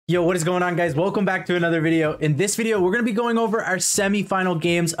Yo, what is going on, guys? Welcome back to another video. In this video, we're going to be going over our semi-final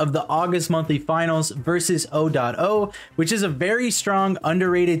games of the August monthly finals versus O.O, which is a very strong,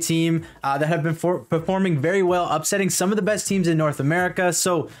 underrated team that have been performing very well, upsetting some of the best teams in North America.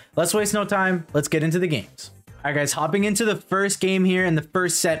 So let's waste no time. Let's get into the games. All right, guys, hopping into the first game here in the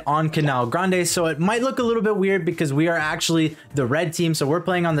first set on Canal Grande. So it might look a little bit weird because we are actually the red team. So we're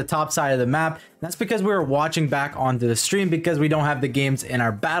playing on the top side of the map. That's because we were watching back onto the stream because we don't have the games in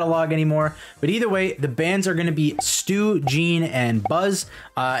our battle log anymore. But either way, the bans are going to be Stu, Gene, and Buzz.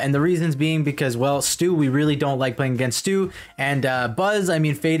 And the reasons being because, well, Stu, we really don't like playing against Stu. And Buzz, I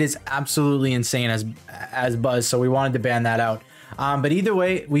mean, Fade is absolutely insane as Buzz. So we wanted to ban that out. But either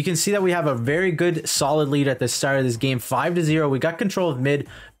way, we can see that we have a very good solid lead at the start of this game, 5-0. We got control of mid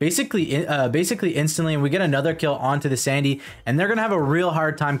basically instantly, and we get another kill onto the Sandy, and they're gonna have a real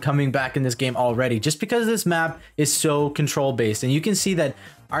hard time coming back in this game already, just because this map is so control based. And you can see that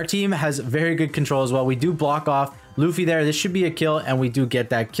our team has very good control as well. We do block off Luffy there. This should be a kill, and we do get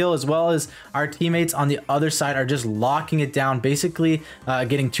that kill, as well as our teammates on the other side are just locking it down, basically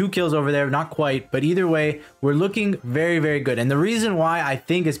getting 2 kills over there. Not quite, but either way, we're looking very, very good. And the reason why I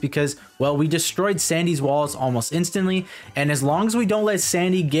think is because, well, we destroyed Sandy's walls almost instantly, and as long as we don't let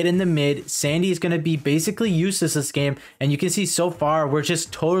Sandy get in the mid, Sandy is going to be basically useless this game. And you can see so far we're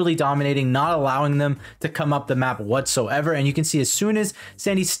just totally dominating, not allowing them to come up the map whatsoever. And you can see as soon as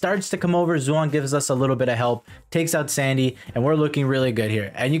Sandy starts to come over, Zuan gives us a little bit of help, takes out Sandy, and we're looking really good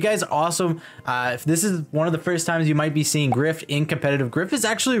here. And you guys are awesome. If this is one of the first times you might be seeing Griff in competitive, Griff is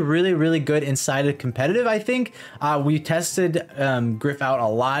actually really, really good inside of competitive. I think we tested Griff out a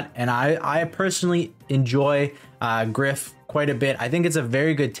lot, and I personally enjoy Griff quite a bit. I think it's a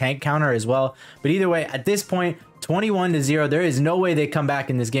very good tank counter as well. But either way, at this point, 21-0, there is no way they come back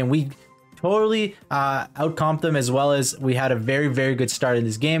in this game. We totally outcomped them, as well as we had a very, very good start in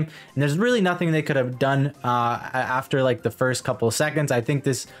this game, and there's really nothing they could have done after like the first couple of seconds. I think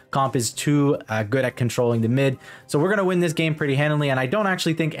this comp is too good at controlling the mid, so we're gonna win this game pretty handily, and I don't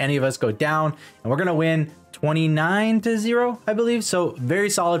actually think any of us go down, and we're gonna win 29-0, I believe. So very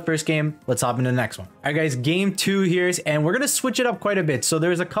solid first game. Let's hop into the next one. All right, guys, game 2 here, and we're gonna switch it up quite a bit. So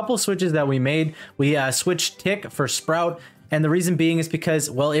there's a couple switches that we made. We switched Tick for Sprout. And the reason being is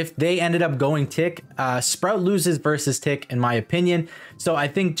because, well, if they ended up going Tick, Sprout loses versus Tick, in my opinion. So I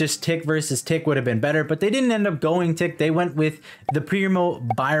think just Tick versus Tick would have been better, but they didn't end up going Tick. They went with the Primo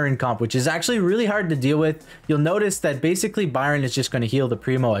Byron comp, which is actually really hard to deal with. You'll notice that basically Byron is just going to heal the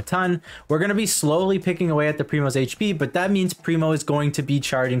Primo a ton. We're going to be slowly picking away at the Primo's HP, but that means Primo is going to be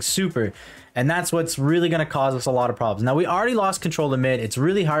charging super. And that's what's really going to cause us a lot of problems. Now, we already lost control of mid. It's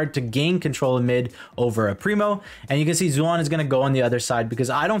really hard to gain control of mid over a Primo. And you can see Zuan is going to go on the other side because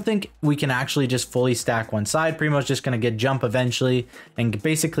I don't think we can actually just fully stack one side. Primo's just going to get jump eventually and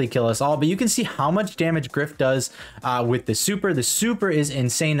basically kill us all. But you can see how much damage Griff does with the super. The super is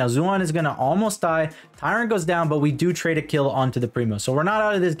insane. Now, Zuan is going to almost die. Tyrant goes down, but we do trade a kill onto the Primo. So we're not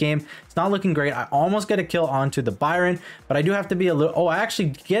out of this game. It's not looking great. I almost get a kill onto the Byron, but I do have to be a little... Oh, I actually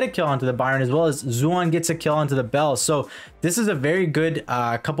get a kill onto the Byron, as well as Zuan gets a kill onto the Bell. So this is a very good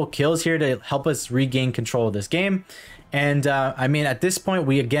couple kills here to help us regain control of this game. And I mean, at this point,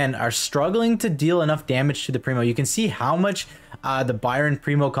 we again are struggling to deal enough damage to the Primo. You can see how much the Byron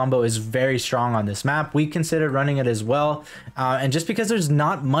Primo combo is very strong on this map. We considered running it as well. And just because there's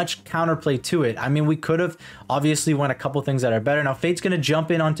not much counterplay to it, I mean, we could have obviously won a couple things that are better. Now, Fate's going to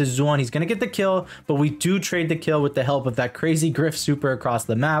jump in onto Zuan. He's going to get the kill, but we do trade the kill with the help of that crazy Griff super across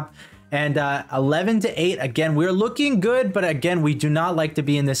the map. And 11-8, again, we're looking good, but again, we do not like to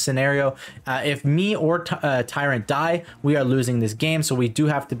be in this scenario. If me or Tyrant die, we are losing this game, so we do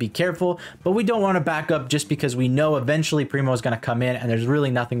have to be careful, but we don't want to back up just because we know eventually Primo is going to come in, and there's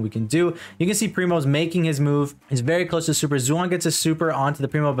really nothing we can do. You can see Primo's making his move. He's very close to super. Zuan gets a super onto the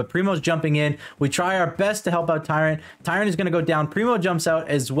Primo, but Primo's jumping in. We try our best to help out Tyrant. Tyrant is going to go down. Primo jumps out,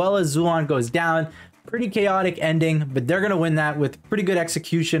 as well as Zuan goes down. Pretty chaotic ending, but they're gonna win that with pretty good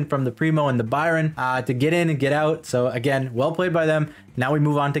execution from the Primo and the Byron to get in and get out. So again, well played by them. Now we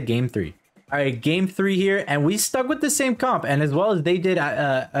move on to game 3. All right, game 3 here, and we stuck with the same comp, and as well as they did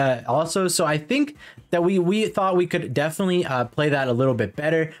also. So I think that we thought we could definitely play that a little bit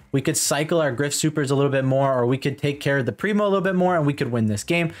better. We could cycle our Griff supers a little bit more, or we could take care of the Primo a little bit more, and we could win this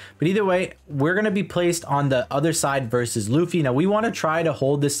game. But either way, we're going to be placed on the other side versus Luffy. Now, we want to try to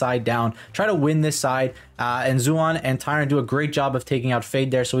hold this side down, try to win this side, and Zuan and Tyrant do a great job of taking out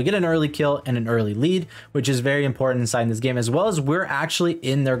Fade there. So we get an early kill and an early lead, which is very important inside this game, as well as we're actually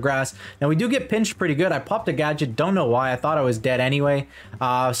in their grass. Now, we do get pinched pretty good. I popped a gadget, don't know why. I thought I was dead anyway.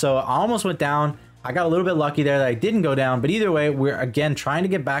 So I almost went down. I got a little bit lucky there that I didn't go down, but either way, we're again trying to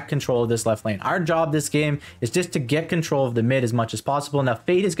get back control of this left lane. Our job this game is just to get control of the mid as much as possible. Now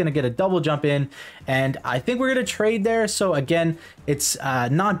Fade is going to get a double jump in, and I think we're going to trade there. So again, it's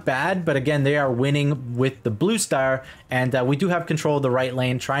not bad, but again, they are winning with the blue star, and we do have control of the right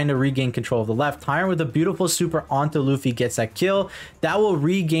lane, trying to regain control of the left. Tyron with a beautiful super onto Luffy gets that kill. That will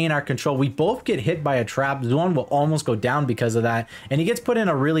regain our control. We both get hit by a trap. Zuan will almost go down because of that, and he gets put in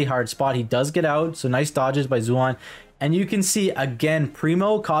a really hard spot. He does get out, so nice dodges by Zuan. And you can see again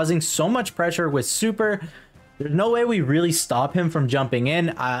Primo causing so much pressure with super. There's no way we really stop him from jumping in.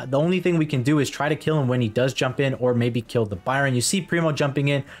 The only thing we can do is try to kill him when he does jump in, or maybe kill the Byron. You see Primo jumping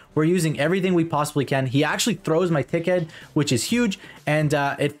in. We're using everything we possibly can. He actually throws my tick head, which is huge, and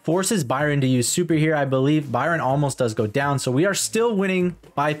it forces Byron to use super here, I believe. Byron almost does go down, so we are still winning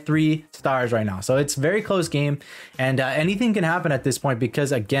by 3 stars right now. So it's a very close game, and anything can happen at this point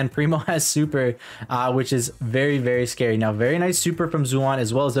because, again, Primo has super, which is very, very scary. Now, very nice super from Zuan,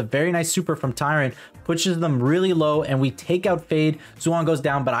 as well as a very nice super from Tyron, pushes them really low, and we take out Fade. Zuan goes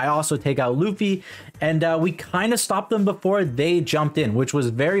down, but I also take out Luffy, and we kind of stopped them before they jumped in, which was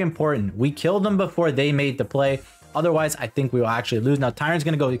very important. We killed them before they made the play. Otherwise, I think we will actually lose. Now, Tyron's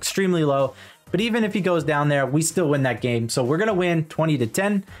going to go extremely low, but even if he goes down there, we still win that game. So we're going to win 20-10,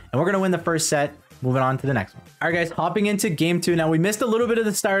 and we're going to win the first set. Moving on to the next one. All right, guys, hopping into game 2. Now, we missed a little bit of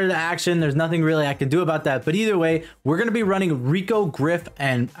the start of the action. There's nothing really I can do about that. But either way, we're going to be running Rico, Griff,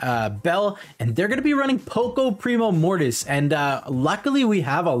 and Bell. And they're going to be running Poco, Primo, Mortis. And luckily, we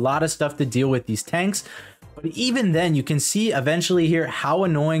have a lot of stuff to deal with these tanks. But even then, you can see eventually here how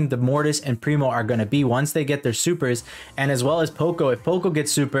annoying the Mortis and Primo are going to be once they get their supers, and as well as Poco. If Poco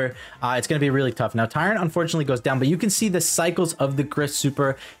gets super, it's going to be really tough. Now, Tyron unfortunately goes down, but you can see the cycles of the Griff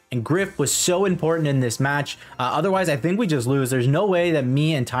super, and Griff was so important in this match. Otherwise, I think we just lose. There's no way that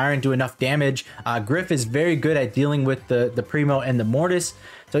me and Tyron do enough damage. Griff is very good at dealing with the Primo and the Mortis.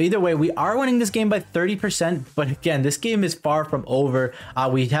 So either way, we are winning this game by 30%, but again, this game is far from over.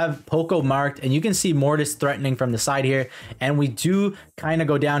 We have Poco marked, and you can see Mortis threatening from the side here, and we do kind of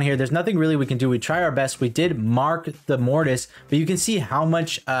go down here. There's nothing really we can do. We try our best. We did mark the Mortis, but you can see how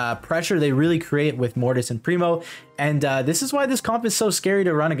much pressure they really create with Mortis and Primo, and this is why this comp is so scary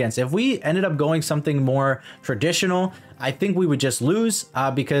to run against. If we ended up going something more traditional, I think we would just lose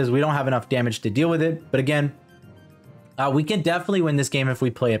because we don't have enough damage to deal with it. But again, we can definitely win this game if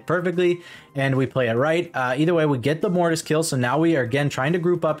we play it perfectly and we play it right. Either way, we get the Mortis kill. So now we are again trying to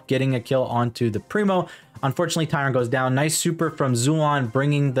group up, getting a kill onto the Primo. Unfortunately, Tyron goes down. Nice super from Zuan,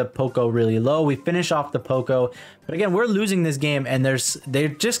 bringing the Poco really low. We finish off the Poco. But again, we're losing this game, and they're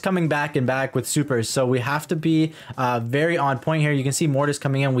just coming back and back with supers. So we have to be very on point here. You can see Mortis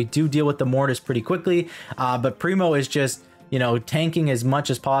coming in. We do deal with the Mortis pretty quickly, but Primo is just, you know, tanking as much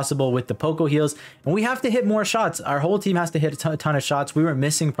as possible with the Poco heals, and we have to hit more shots. Our whole team has to hit a ton of shots. We were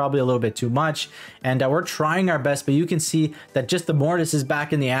missing probably a little bit too much, and we're trying our best, but you can see that just the Mortis is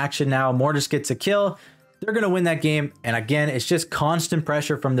back in the action now. Mortis gets a kill. They're going to win that game, and again, it's just constant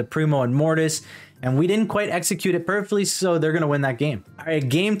pressure from the Primo and Mortis, and we didn't quite execute it perfectly, so they're going to win that game. All right,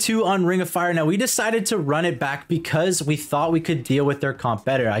 game 2 on Ring of Fire. Now, we decided to run it back because we thought we could deal with their comp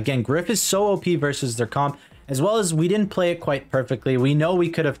better. Again, Griff is so OP versus their comp, as well as we didn't play it quite perfectly. We know we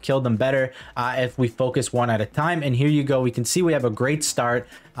could have killed them better if we focus one at a time. And here you go. We can see we have a great start.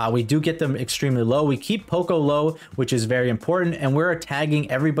 We do get them extremely low. We keep Poco low, which is very important. And we're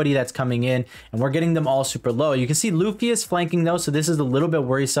tagging everybody that's coming in, and we're getting them all super low. You can see Luffy is flanking though, so this is a little bit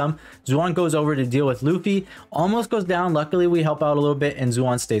worrisome. Zuan goes over to deal with Luffy, almost goes down. Luckily, we help out a little bit, and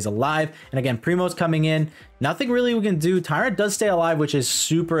Zuan stays alive. And again, Primo's coming in. Nothing really we can do. Tyron does stay alive, which is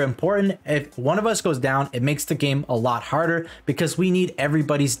super important. If one of us goes down, it makes the game a lot harder because we need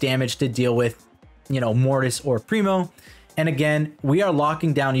everybody's damage to deal with, you know, Mortis or Primo. And again, we are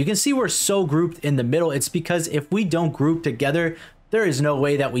locking down. You can see we're so grouped in the middle. It's because if we don't group together, there is no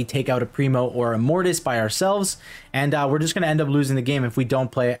way that we take out a Primo or a Mortis by ourselves, and we're just going to end up losing the game if we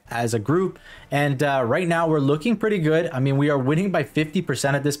don't play as a group. And right now we're looking pretty good. I mean, we are winning by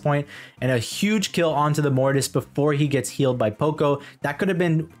 50% at this point, and a huge kill onto the Mortis before he gets healed by Poco. That could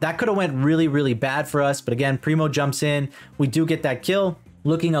have went really, really bad for us. But again, Primo jumps in. We do get that kill,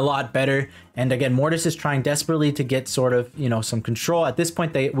 looking a lot better. And again, Mortis is trying desperately to get sort of, you know, some control. At this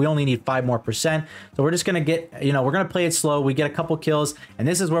point, we only need 5 more percent. So we're just going to get, you know, we're going to play it slow. We get a couple kills, and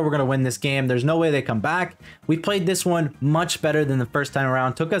this is where we're going to win this game. There's no way they come back. We played this one much better than the first time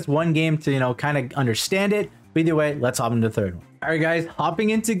around. Took us one game to, you know, kind of understand it. But either way, let's hop into the third one. All right, guys, hopping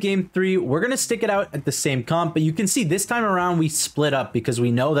into game 3, we're going to stick it out at the same comp, but you can see this time around we split up because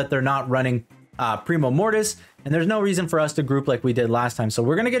we know that they're not running Primo Mortis, and there's no reason for us to group like we did last time. So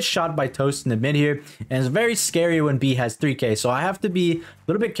we're gonna get shot by Toast in the mid here, and it's very scary when B has 3k, so I have to be a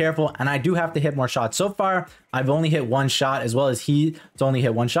little bit careful, and I do have to hit more shots. So far I've only hit one shot, as well as he's only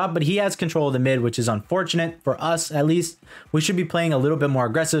hit one shot, but he has control of the mid, which is unfortunate for us. At least we should be playing a little bit more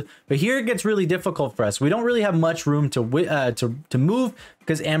aggressive, but here it gets really difficult for us. We don't really have much room to move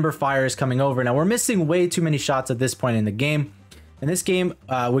because Amber Fire is coming over. Now we're missing way too many shots at this point in the game, and this game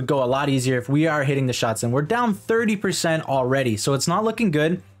would go a lot easier if we are hitting the shots, and we're down 30% already, so it's not looking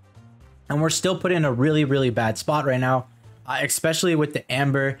good, and we're still put in a really bad spot right now, especially with the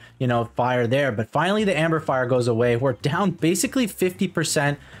Amber, you know, Fire there. But finally the Amber Fire goes away. We're down basically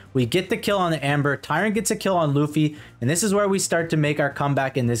 50%. We get the kill on the Amber, Tyrant gets a kill on Luffy, and this is where we start to make our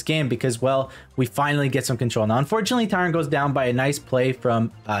comeback in this game because, well, we finally get some control. Now, unfortunately, Tyrant goes down by a nice play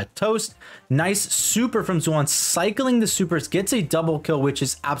from Toast. Nice super from Zuan, cycling the supers, gets a double kill, which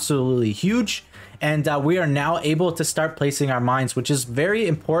is absolutely huge. And we are now able to start placing our mines, which is very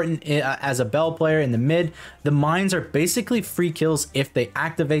important as a Bell player in the mid. The mines are basically free kills if they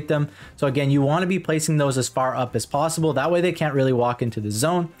activate them. So again, you want to be placing those as far up as possible. That way they can't really walk into the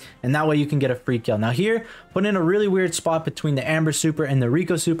zone, and that way you can get a free kill. Now here, put in a really weird spot between the Amber super and the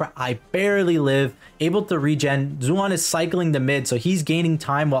Rico super. I barely live, able to regen. Zuan is cycling the mid, so he's gaining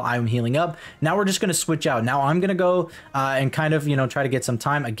time while I'm healing up. Now we're just going to switch out. Now I'm going to go and kind of, you know, try to get some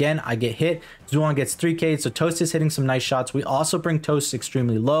time. Again, I get hit. Zuan gets 3k, so Toast is hitting some nice shots. We also bring Toast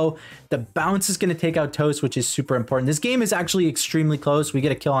extremely low. The bounce is going to take out Toast, which is super important. This game is actually extremely close. We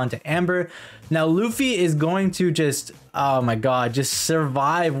get a kill onto Amber. Now Luffy is going to just, oh my god, just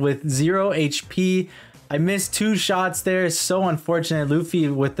survive with 0 HP. I missed 2 shots there. So unfortunate. Luffy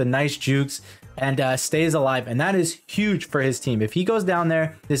with the nice jukes and stays alive, and that is huge for his team. If he goes down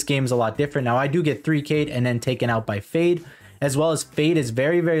there, this game is a lot different. Now I do get 3k'd and then taken out by Fade, as well as Fade is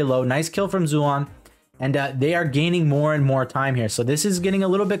very low. Nice kill from Zuan, and they are gaining more and more time here. So this is getting a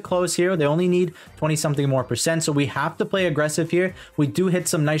little bit close here. They only need 20 something more percent, so we have to play aggressive here. We do hit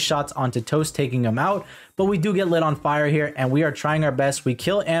some nice shots onto Toast, taking him out, but we do get lit on fire here, and we are trying our best. We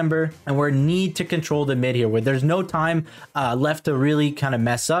kill Amber, and we need to control the mid here, where there's no time left to really kind of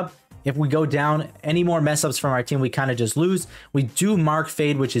mess up. If we go down, any more mess ups from our team, we kind of just lose. We do mark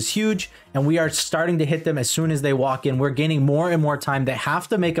Fade, which is huge, and we are starting to hit them as soon as they walk in. We're gaining more and more time. They have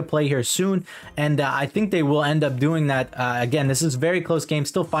to make a play here soon, and I think they will end up doing that. Again, this is a very close game,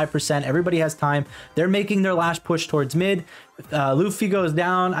 still 5%. Everybody has time. They're making their last push towards mid. Luffy goes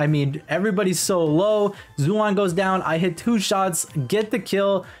down. I mean, everybody's so low. Zuan goes down. I hit 2 shots, get the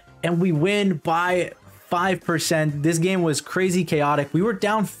kill, and we win by 5%. This game was crazy chaotic. We were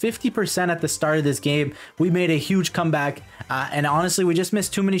down 50% at the start of this game. We made a huge comeback, and honestly, we just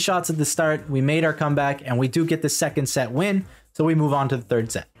missed too many shots at the start. We made our comeback, and we do get the second set win. So we move on to the third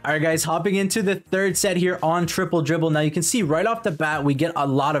set. All right, guys, hopping into the third set here on Triple Dribble. Now you can see right off the bat, we get a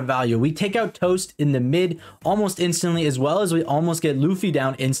lot of value. We take out Toast in the mid almost instantly, as well as we almost get Luffy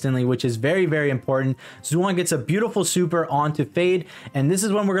down instantly, which is very important. Zuan gets a beautiful super onto Fade, and this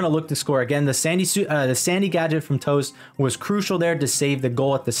is when we're going to look to score. Again, the Sandy gadget from Toast was crucial there to save the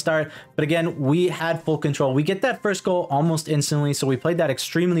goal at the start. But again, we had full control. We get that first goal almost instantly, so we played that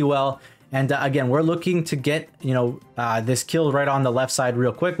extremely well. And again, we're looking to get, you know, this kill right on the left side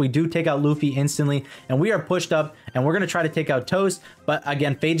real quick. We do take out Luffy instantly, and we are pushed up, and we're going to try to take out Toast. But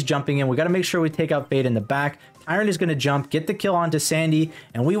again, Fade's jumping in. We got to make sure we take out Fade in the back. Tyrant is going to jump, get the kill onto Sandy,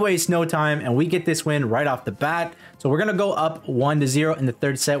 and we waste no time, and we get this win right off the bat. So we're going to go up 1-0 in the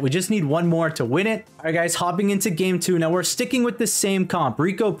third set. We just need one more to win it. All right, guys, hopping into game 2. Now we're sticking with the same comp,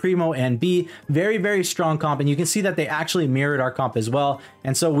 Rico, Primo, and B. Very strong comp, and you can see that they actually mirrored our comp as well.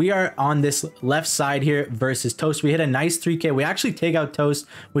 And so we are on this left side here versus Toast. We hit a nice 3k. We actually take out Toast,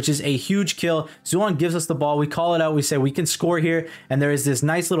 which is a huge kill. Zuan gives us the ball. We call it out. We say we can score here, and there is this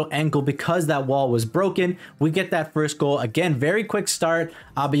nice little angle because that wall was broken. We get that first goal. Again, very quick start,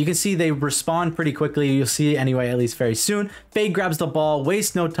 but you can see they respond pretty quickly. You'll see anyway, at least very soon. Fade grabs the ball,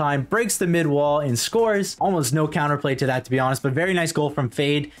 wastes no time, breaks the mid wall, and scores. Almost no counterplay to that, to be honest, but very nice goal from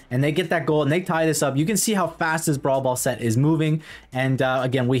Fade, and they get that goal, and they tie this up. You can see how fast this Brawl Ball set is moving, and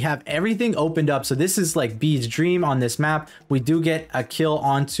again, we have everything opened up, so this is like B's dream on this map. We do get a kill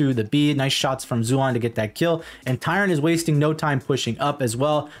onto the B. Nice shots from Zuan to get that kill, and Tyrant is wasting no time pushing up as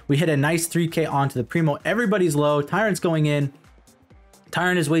well. We hit a nice 3k onto the Primo. Everybody's low. Tyrant's going in.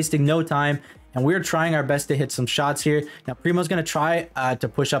 Tyrant is wasting no time, and we're trying our best to hit some shots here. Now Primo's going to try to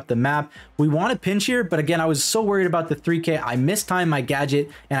push up the map. We want to pinch here, but again, I was so worried about the 3K. I mistimed my gadget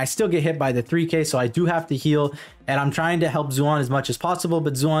and I still get hit by the 3K, so I do have to heal, and I'm trying to help Zuan as much as possible,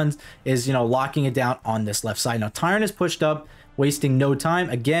 but Zuan is, you know, locking it down on this left side. Now Tyron is pushed up, wasting no time.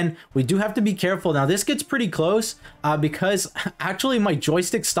 Again, we do have to be careful. Now this gets pretty close because actually my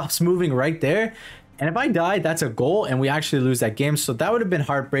joystick stops moving right there, and if I die, that's a goal and we actually lose that game. So that would have been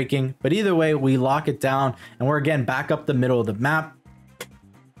heartbreaking, but either way, we lock it down and we're again back up the middle of the map.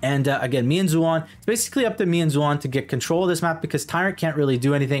 And again, me and Zuan, it's basically up to me and Zuan to get control of this map because Tyrant can't really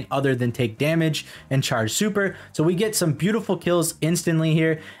do anything other than take damage and charge super. So we get some beautiful kills instantly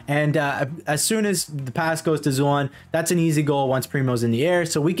here. And as soon as the pass goes to Zuan, that's an easy goal once Primo's in the air.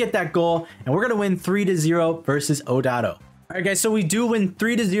 So we get that goal and we're going to win 3-0 versus O.O. All right, guys, so we do win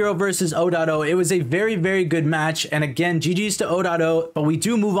 3-0 versus O.O. It was a very, very good match. And again, GG's to O.O, but we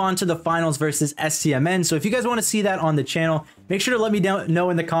do move on to the finals versus SCMN. So if you guys want to see that on the channel, make sure to let me know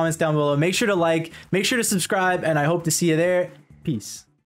in the comments down below. Make sure to like, make sure to subscribe, and I hope to see you there. Peace.